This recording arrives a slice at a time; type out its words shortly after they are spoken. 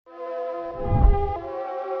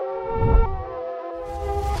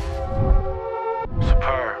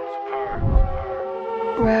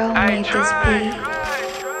MIXZtv.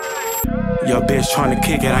 Your bitch tryna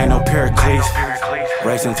kick it, ain't no Pericles.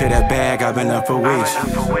 Racing to that bag, I've been up for weeks.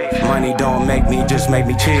 Money don't make me, just make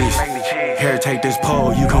me cheese. Here, take this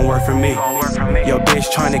pole, you can work for me. Your bitch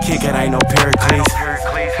tryna kick it, ain't no Pericles.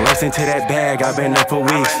 Racing to that bag, I've been up for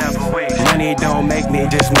weeks. Money don't make me,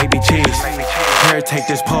 just make me cheese. Here, take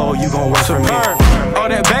this pole, you gon' work for me. All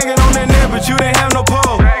that banging on that net, but you didn't have no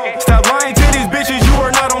pole. Stop lying to these bitches, you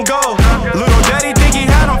are not on gold. Little daddy think he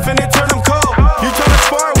had them, finna turn them cold. You tryna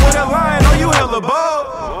spar with a lion, oh you hella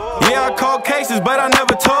bold. Yeah, I call cases, but I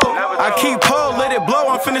never told. I keep pole, let it blow,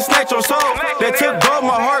 I'm finna snatch your soul. That took gold,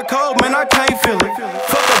 my heart cold, man, I can't feel it.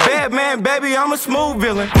 Fuck a bad man, baby, I'm a smooth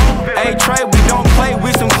villain. Hey, Trey, we don't play, we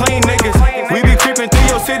some clean niggas. We be creeping through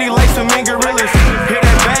your city like some mean gorillas. Hear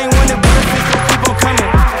that bang when it bursts, it's gon' keep on coming.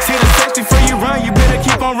 See the steps before you run, you better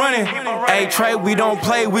keep on running. Hey, Trey, we don't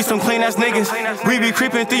play, we some clean ass niggas. We be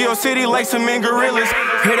creeping through your city like some mean gorillas.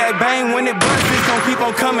 Hear that bang when it bursts, it's gon' keep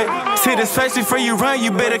on coming. See the steps before you run, you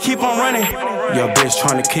better keep on running. Your bitch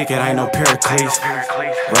tryna kick it, ain't no Pericles.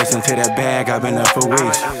 Racing to that bag, I've been up for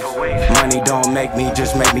weeks. Money don't make me,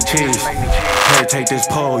 just make me cheese. Here, take this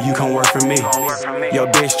pole, you can work for me. Your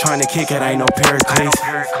bitch tryna kick it, ain't no Pericles.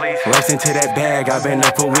 Racing to that bag, I've been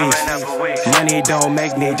up for weeks. Money don't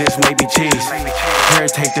make me, just make me cheese. Here,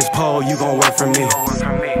 take this pole, you gon' work for me.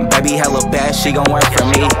 Baby hella bad, she gon' work for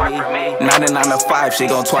me. 99 to 5, she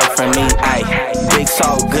gon' twerk for me. Ayy, big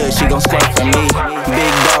so good, she gon' squirt for me.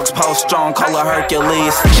 Big dogs post strong, call her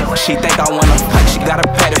Hercules. She think I wanna fuck, she gotta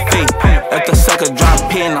pay the fee. If the sucker drop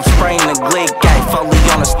pin, I'm spraying the glick. Ayy, fully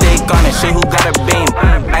on a stick on it, shit who got a beam.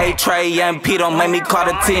 Ayy, Trey and P don't make me call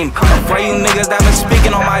the team. For you niggas that been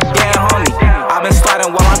speaking on my dead homie, I been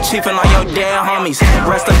sliding while I'm chiefing on your dead homies.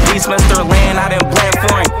 Rest in peace, Mr. Land, I done bled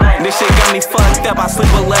for him. This shit got me fucked up, I sleep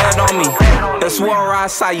with lead on me. It's war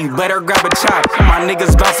outside, you better grab a chop. My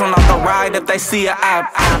niggas bouncing off the ride if they see a op.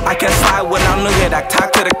 I can slide with no nigga, I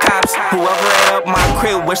talk to the cops. Whoever ate up my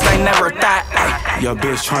crib, wish they never thought. Your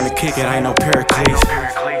bitch tryna kick it, ain't no Pericles.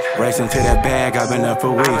 Racing to that bag, I've been up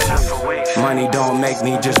for weeks. Money don't make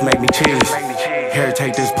me, just make me cheese. Here,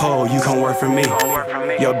 take this pole, you can work for me.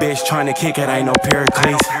 Your bitch tryna kick it, ain't no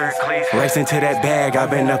Pericles. Racing to that bag,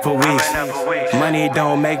 I've been up for weeks. Money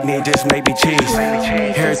don't make me, just make me cheese.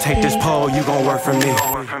 Here, take this pole, you gon' work for me.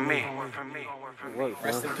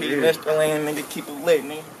 Rest in peace, Mr. Land, nigga, keep it lit,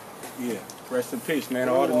 nigga. Yeah, rest in peace, man,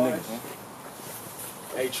 all them niggas, man.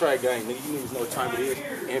 Hey, Trey gang, nigga, you niggas know what time it is.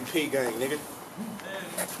 MP gang, nigga.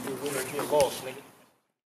 You boss, nigga.